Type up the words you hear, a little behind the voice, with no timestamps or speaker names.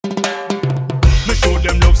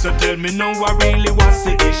So tell me now, I really what's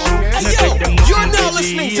the issue? Hey yo, you're now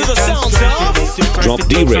listening to the sounds of Drop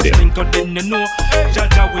D Riddim.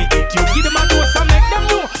 Jaja we eat you, give them a dose and make them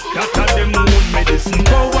know that are them own medicine.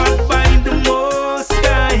 Covered by the Most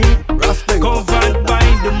High, covered by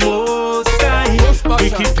the Most High.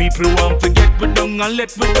 Wicked people want to get we down and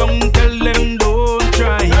let we down. Tell them don't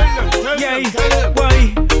try. Yeah,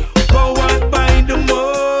 why? Covered by the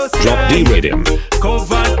Most High. Drop D Riddim.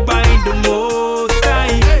 Covered by the Most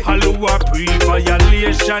High. Hallow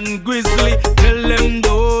pre-violation, greezzly. Tell them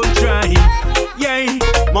don't try. Yeah.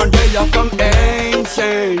 Man, they are from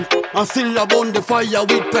ancient, and still abound the fire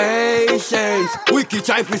with patience. Wicked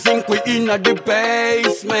try to sink we in at the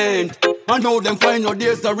basement. I know them find no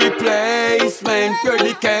days the replacement. Where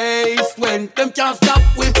the case went, them can't stop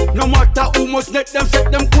with. No matter how much net them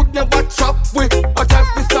set, them could never chop with. I try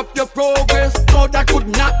to stop your progress, no that could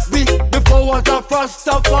not be. The powers of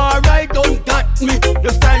Rastafari don't got me.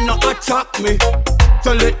 The style not attract me.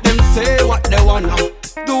 So let them say what they wanna,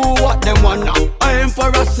 do what they wanna. I am for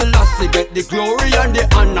a Selassie, get the glory and the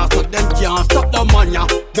honor. So them can't stop the mania.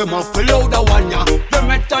 Them a follow the one ya. The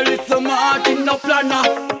metal is the margin no planner.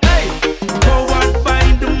 Hey, covered by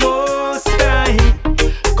the Most High,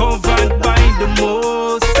 covered by the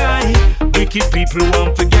Most High. Wicked people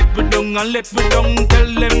want to get we down and let we down.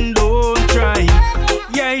 Tell them don't try.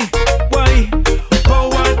 Yeah, why?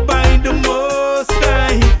 Covered by the Most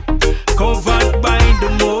High, covered by the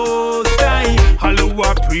Most High. Hallow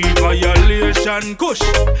pre-violation, Kush.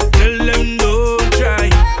 Tell them don't try.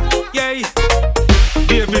 Yeah.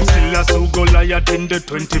 David still a so Goliath in the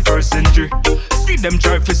 21st century. See them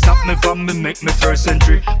try to stop me from me make me first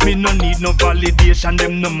entry. Me no need no validation,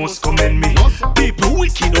 them no must commend me. People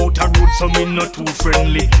wicked out a road, so me no too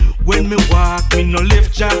friendly. When me walk, me no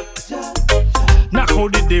left jab. Knock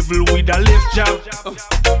out the devil with a left jab.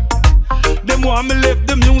 Them want me left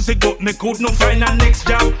the music, but me could not find a next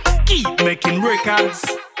job. Keep making records.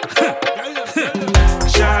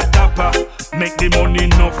 Shut up, make the money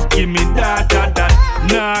enough, give me that.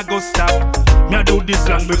 Nah, go stop. Me a do this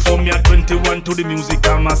long before me a 21 to the music.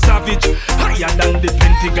 I'm a savage, higher than the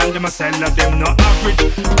Pentagon. Them a style of them no average.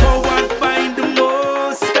 Covered by the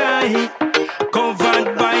Most High,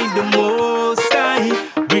 covered by the Most High.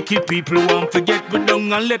 Wicked people want to get we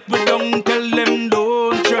down and let we down. Tell them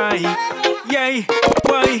don't try. Yeah,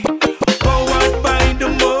 why? Covered by the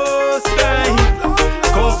Most High,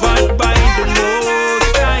 covered by the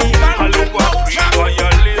Most High. Hallow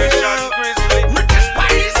pre-violation, greezzly. Richie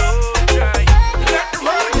Spice. Let the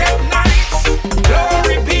world get nice.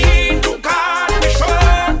 Glory be to God, we show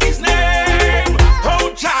His name. Oh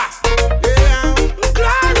Jah.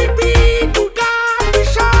 Glory be to God, we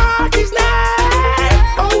show His name.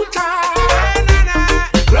 Oh Jah.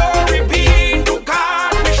 Glory be to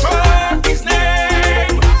God, we show His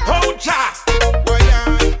name. Oh Jah.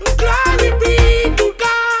 Glory be to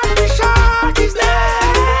God, we show His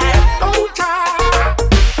name. Oh Jah.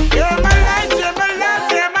 You're my light, you're my love,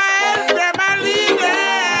 you're my help, you're my leader.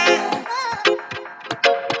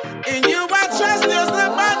 In you I trust, there's no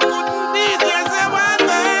man couldn't be, there's no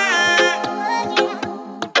other.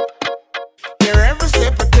 You're every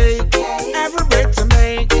step I take, every breath I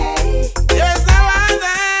make, there's no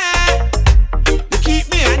other. You keep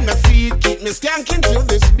me on my feet, keep me skanking to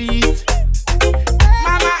this beat.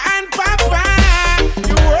 Mama and Papa,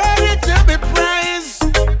 you worthy to be praised.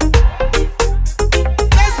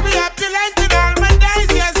 Let's be opulent in all my days.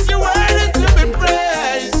 Yes, you worthy to be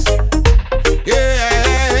praised. Yeah,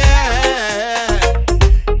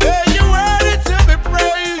 you worthy to be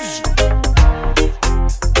praised.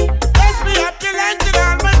 Let's be opulent in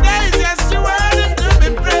all my days. Yes, you worthy to be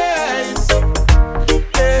praised.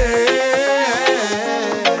 Yes.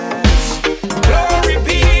 Glory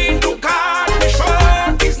be to God.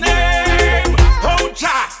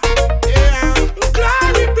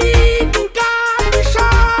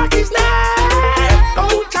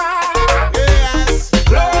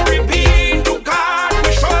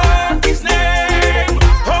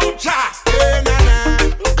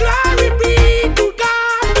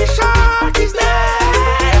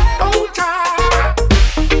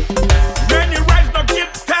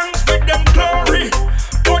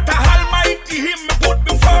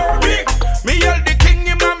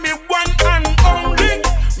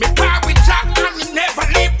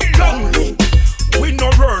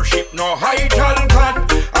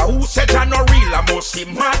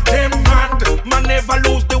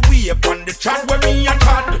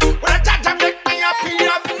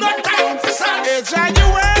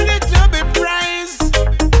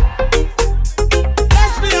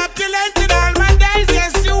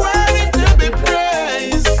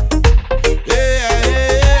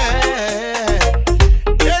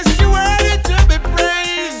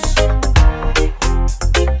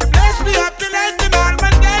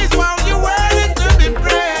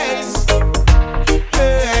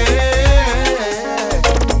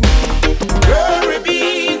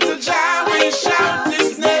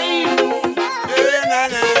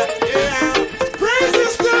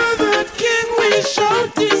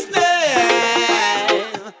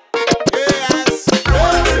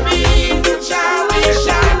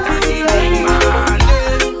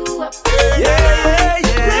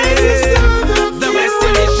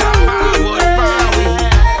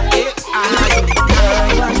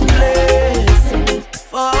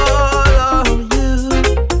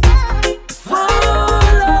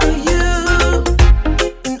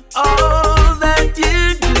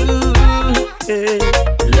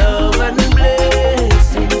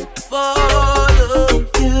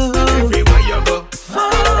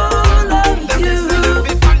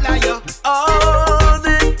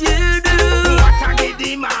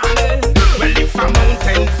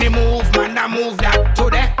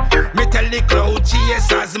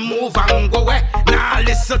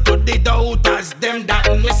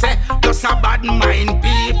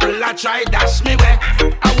 try dash me way.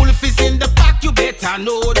 A wolf is in the pack, you better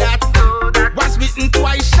know that. Was bitten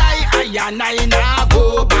twice shy, I and I now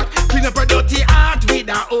go back. Clean up a dirty heart with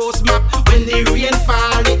a hose map. When the rain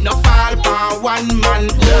fall, it no fall for one man.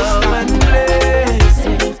 Love and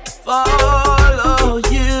blessings follow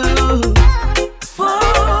you,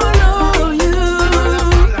 follow you.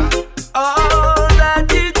 All that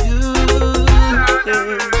you do,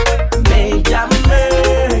 may your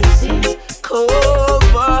mercies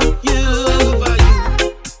cover you,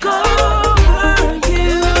 cover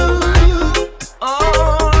you.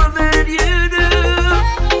 All that you do.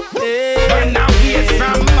 When I wait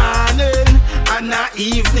from morning and a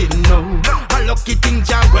evening, no. A lucky thing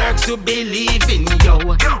Jah works to believe in, yo.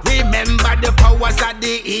 Remember the powers of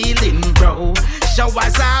the healing, bro.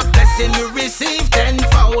 Showers of blessing you receive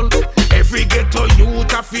tenfold. Every ghetto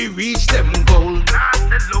youth have to reach them goal.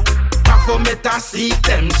 Baphomet seek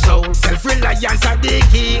them soul. Self-reliance are the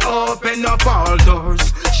key, open up all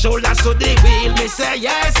doors. Shoulders to the wheel, me say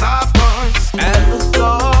yes, of course. And the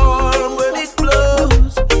storm when it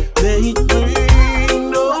blows, may it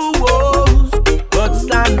bring no woes, but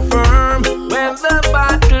stand firm when the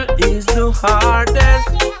battle is the hardest.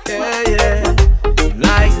 Yeah, yeah.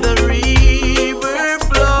 Like the river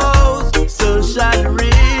flows, so shall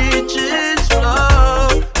riches flow.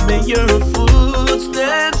 May your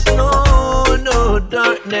footsteps know no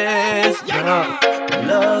darkness. No.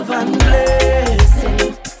 Love and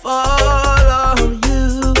blessings follow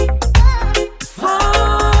you,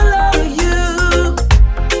 follow you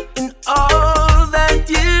in all that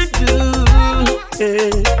you do. Yeah.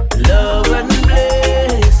 Love and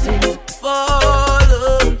blessings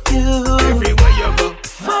follow you, Everywhere you go,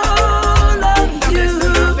 follow you,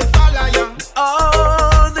 follow you.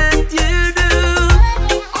 all that you do.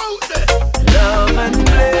 Out there. Love and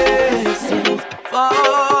blessings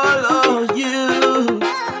follow you,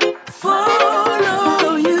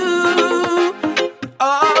 follow you,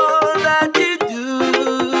 all that you do.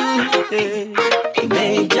 Yeah.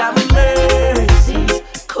 May your mercies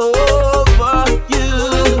cover you,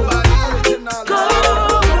 cover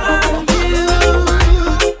you,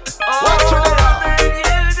 all that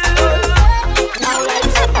you do.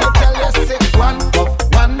 I tell you, say one puff,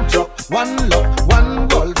 one drop, one love, one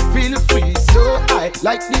world. Feel free, so I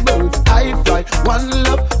like the birds I fly. One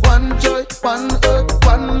love, one joy, one earth,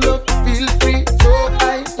 one love. Feel free, so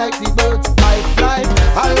I like the birds I fly.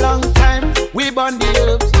 A long time we burn the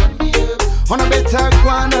herbs. On a better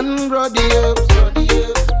one and grow the herbs.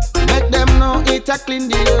 Make them know it a clean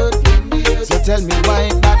the earth. So tell me why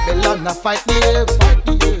Babylon a fight the herbs.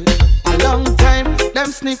 A long time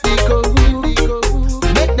them sniff the cold.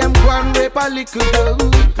 Make them go and rape a little girl.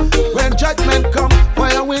 When judgment come,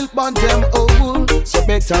 fire will burn them all. So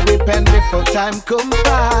better repent before time come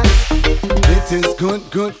back. It is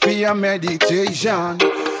good for your meditation.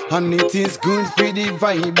 And it is good for the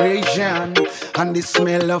vibration and the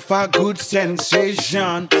smell of a good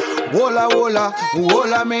sensation. Wola, wola,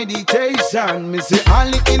 wola meditation. Me say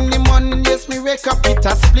early in the morning, yes, me wake up with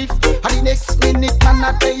a spliff. And the next minute, man,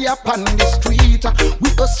 I day up on the street. We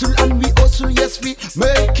hustle and we hustle, yes, we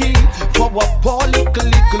make it for our poor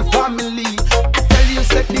little family. I tell you,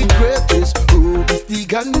 say the greatest robe is the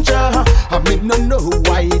ganja. I mean, no know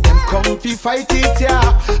why them come fi fight it,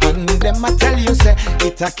 yeah. And them I tell you, say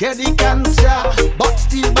it a carry the cancer, but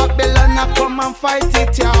still Babylon a come and fight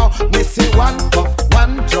it, yeah. Me say one puff,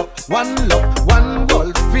 one drop, one love, one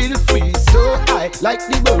world. Feel free, so I like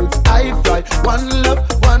the birds I fly. One love,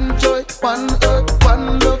 one joy, one earth,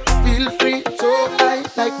 one love. Feel free, so I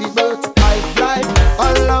like the birds I fly.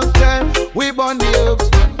 A long time we burn the herbs.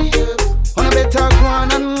 On a better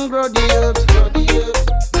ground and grow the herbs.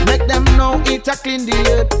 Make them know it a clean the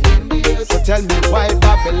earth. So tell me why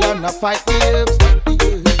Babylon a fight the herbs.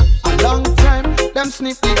 A long time them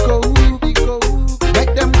sniff the cold.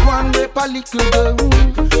 Make them go and rape a little girl.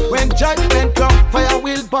 When judgment come, fire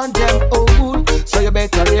will burn them all. So you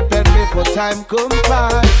better repent before time come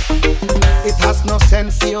by. It has no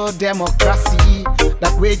sense, your democracy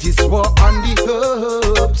that wages war on the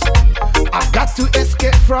herbs. I've got to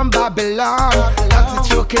escape from Babylon. That's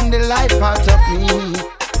choking the life out of me.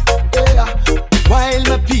 Yeah. While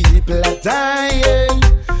my people are dying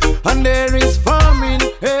and there is famine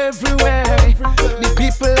everywhere. The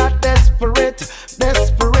people are desperate,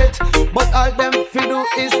 desperate, but all them fi do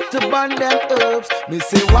is to burn them herbs. Me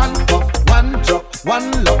say one puff, one drop,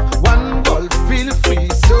 one love, one world. Feel free,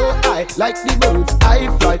 so I like the birds I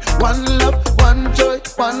fly. One love, one joy,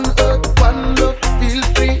 one earth, one love. Feel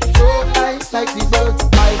free, so I like the birds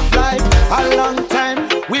I fly. A long time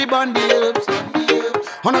we burn the herbs.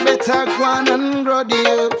 On a better ground and grow the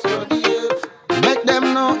herbs. Make make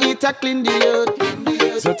them know it a clean the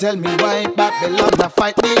earth. So tell me why Babylon a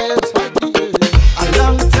fight the earth. A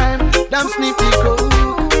long time, them sneaky crook.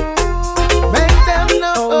 Make them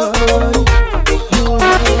know.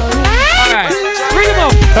 Alright, bring him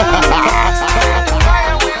up.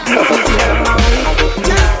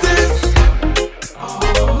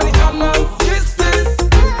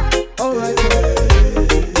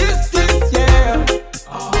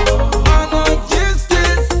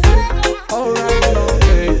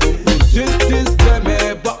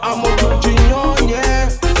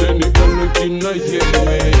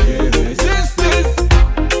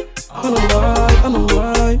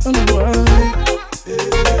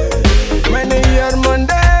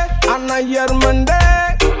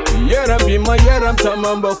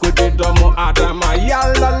 Samamba kutidomo adama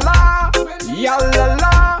yalala,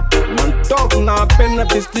 yalala. Man talk na pen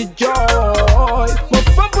pisti joy. Mo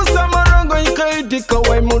fampu samarango ikaidika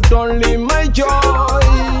way mo only my joy.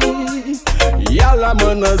 Yala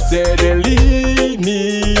mana zedeli ni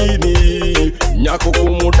nyako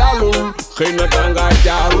kumudalul khina tanga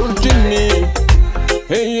jarul jini.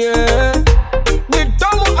 Hey yeah. Ni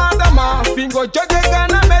domo adama fingo joge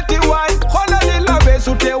gana meti wai. Khola li labe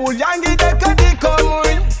sute ulyangi deka.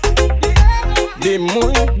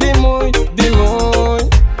 Dimuy,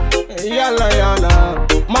 yala yala,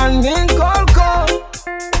 manin kolko,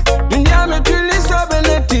 dunya me tulisa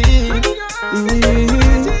beneti.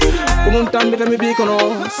 Kununtambi tami bikono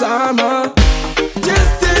sama.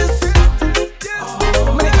 Justice,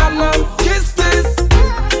 mani ana justice.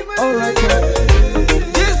 Alright,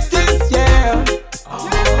 justice, yeah.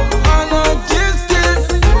 Ana justice.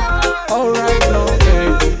 Alright, no,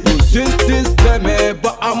 justice, me,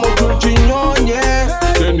 but I'm a kuchinonye.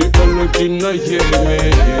 Tina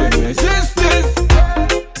yeme, sisters.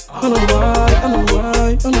 I know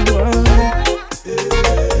why.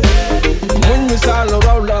 When you saw the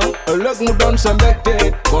roller, look me done some bekte.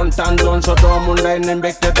 Content done so dumb and then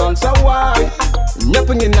bekte done so why?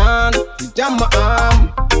 Nyapping in hand, jamma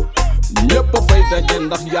arm. Nyappa fight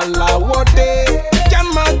agenda yalla wote.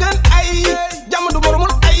 Jamma gan ay, jamma do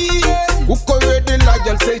boromul ay. Guko wedi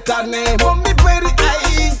lajal seytane, mommi peri ay.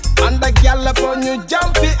 Anda gyalla fo ñu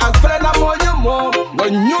jampi ak frena mo ñu mo nga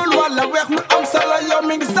ñuul wala weex mu am sala yow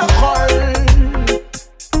mi ngi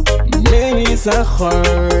sa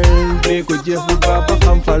xol ne ko jëf bu baax ba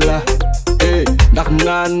xam fa la ndax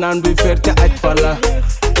naan bi fer ca aj fa la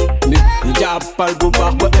nit ñi jàppal bu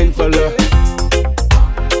baax ba añ fa la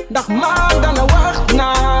ndax maa dana wax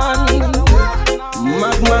naan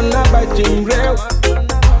mag man na ba cim réew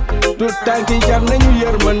tout tànki jar nañu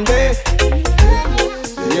yërmande.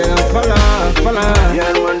 Yeah, fala.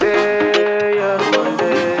 Yeah, one day. Yeah, one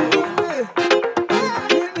day.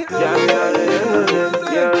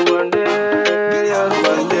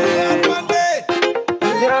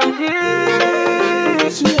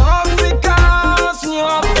 Signor Africa,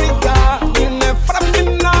 you ne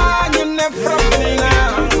frappina.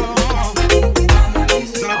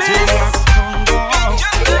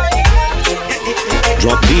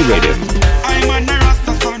 Drop D Riddim. I'm on the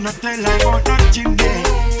Rasta son, I tell I about that gym day.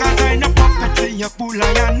 Cause I no puppet for your pull, I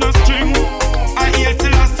am no string. I hear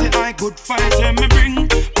till I say I good fight, let me bring.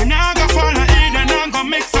 When I go follow in and I go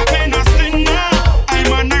mix up in a sin now.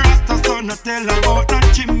 I'm on the Rasta son, I tell I about that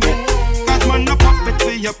gym day. Cause man no puppet for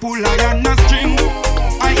your pull, I am no string.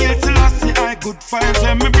 I hear till I say I good fight,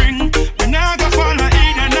 let me bring. When I go follow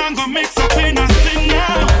in and I go mix up in a sin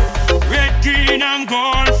now. Red, green and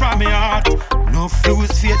gold from my heart. No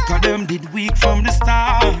flues fate, cause them did weak from the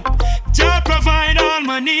start. Jah provide all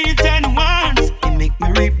my needs and wants. He make me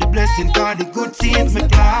reap the blessing, cause the good seeds me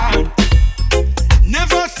plant.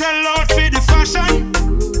 Never sell out for the fashion.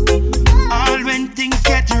 All when things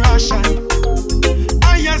get ration.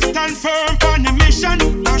 I just stand firm on the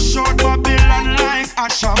mission. I short Babylon like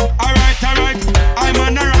Asham. Alright, I'm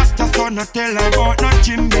on a Rasta son, I tell I about not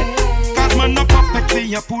Jimmy. Cause man no puppet for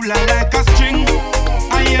your pull like a string.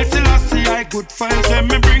 I hear till I see I good files let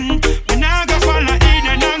me bring. When I go follow in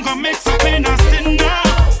and I go mix up in a sin now.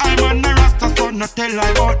 I'm on a Rasta son, I tell I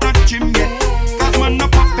about not Jimmy. Cause man no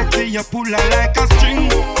puppet for your pull like a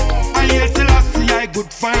string. I hear till I see I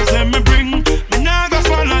good files let me bring. When I go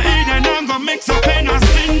follow in and I go mix up in a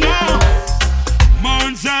sin now.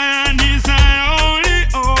 Mount Zion is my holy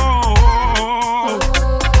oh.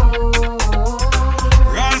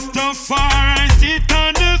 Rastafari sit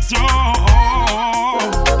on the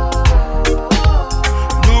throne.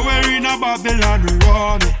 Nowhere in a Babylon we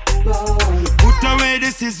run me. Put away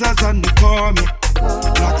the scissors and the comb.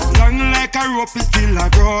 Black slang like a rope is still a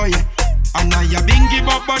grow, yeah. And I a bingy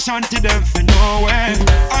but Bashan to them for nowhere.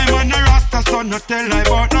 I'm on a Rasta son, no tell I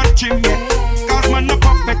about not chimney. Cause man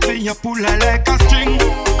you pull her like a string.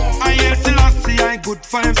 I hear Selassie, I good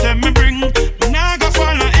vibes them me bring. Me nah go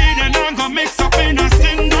follow Eden, nah go mix up in a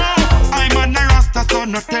sin now. I'm on the Rasta, so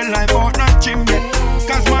no tell I about no chimney.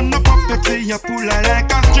 Cause man no puppet till you pull her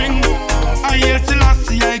like a string. I hear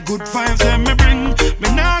Selassie, I good vibes them me bring. Me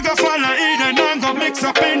nah go follow Eden, nah go mix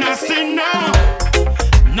up in a sin now.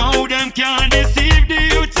 Now them can't deceive the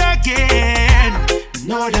youth again.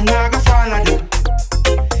 Now them nah go follow them.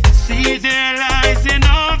 See their lies and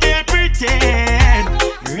all they pretend.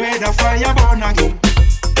 Red a fire burn again.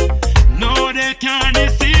 No, they can't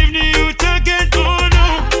deceive the youth again. Oh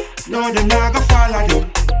no, no, them not go follow them.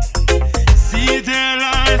 See their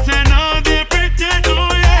lies and all they pretend.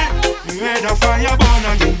 Oh yeah, red a fire burn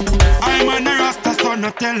again. I'm on the Rasta, so no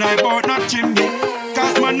tell I about no chimney.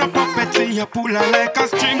 Cause man no puppet till you pull her like a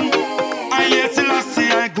string. I hear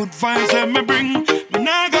Selassie, I good vibes and me bring. Me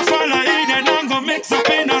nah go follow Eden and go mix up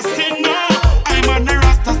in a sin now. I'm on the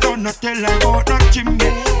Rasta, so no tell I about no chimney.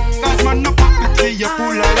 Cause man no puppet till you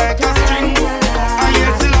pull her like a string. I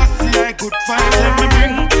hear Selassie, I good vibes and me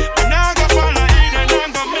bring. Me nah go follow Eden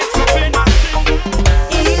and go mix up in a sin.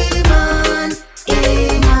 Iman,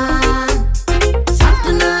 Iman,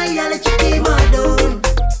 something I yell at you, my dog.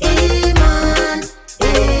 Iman,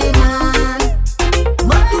 Iman,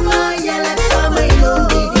 Matuna yell at some I know.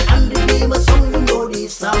 And the name of song you know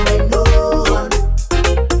this some I know.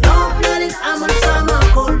 No planning, I'm on summer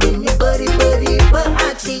calling you, buddy, but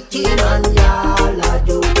I see Chiman yalla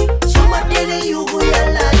do. So what did you go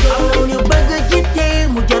yalla do? I'm on your burger jite,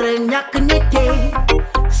 mujare nyak nite.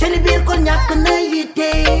 Celebrate kon nyak na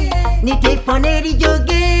yite. Nite paneri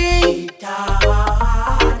joge.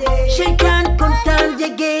 Shaitan kontan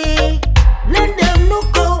jage. Lendam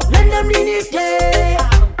nuko, lendam ninite.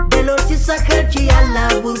 Belo si sakal chi yalla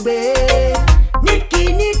burbe. Nitki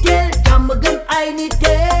nitel, jamagan ay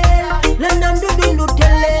nitel. Lendam dudundu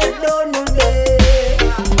tele donule.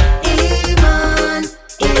 Iman,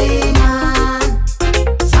 Iman,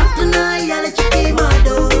 Satana yalla chiki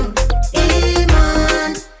madon.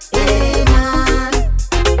 Iman, Iman,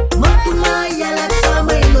 Matuna yalla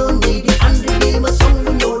samay no need. Andre di masong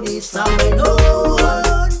no di samay no.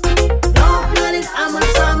 No planning I'm on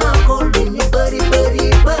sama calling you buddy,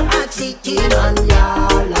 but I see Chiman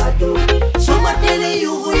yalla do. So what tell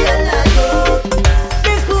you yalla do?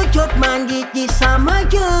 This good shot man get this sama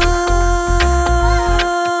good.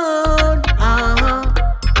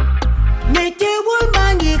 Make a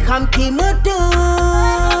woman come to my door.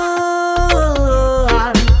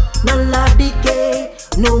 Nala dike,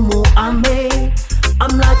 no more ame.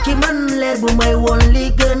 I'm lucky man, let me my one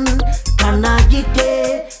ligan. Kana jite,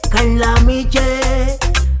 kan la mi je.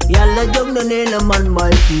 Yalla jong na nela man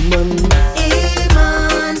my man.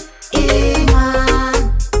 Iman, Iman,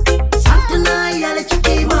 Satana yalla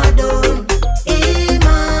chiki madon.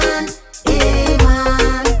 Iman,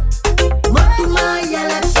 Iman, Matuma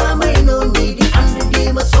yalla samay no need. And di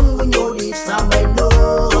masong no di samay no.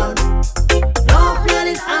 No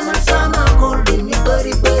planning I'm on sama calling you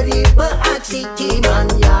buddy, but I see Chiman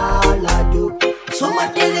yalla do. So what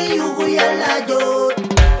tell you yalla do?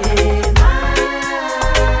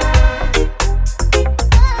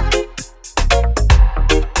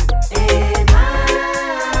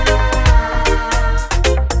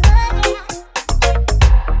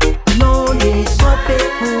 No ni sope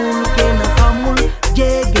cool kena kamul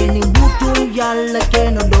jege ni butul yalla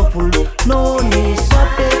kena doful. No ni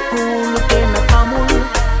sope cool kena kamul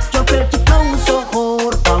chopel chikau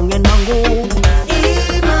sohor pangen nangu.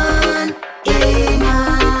 Iman,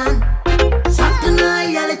 Iman, Satana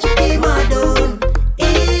yalla chiki madon.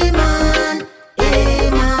 Iman,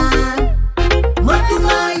 Iman,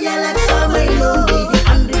 Matuna yalla samay no di.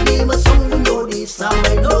 Andre di masong no di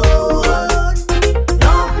samay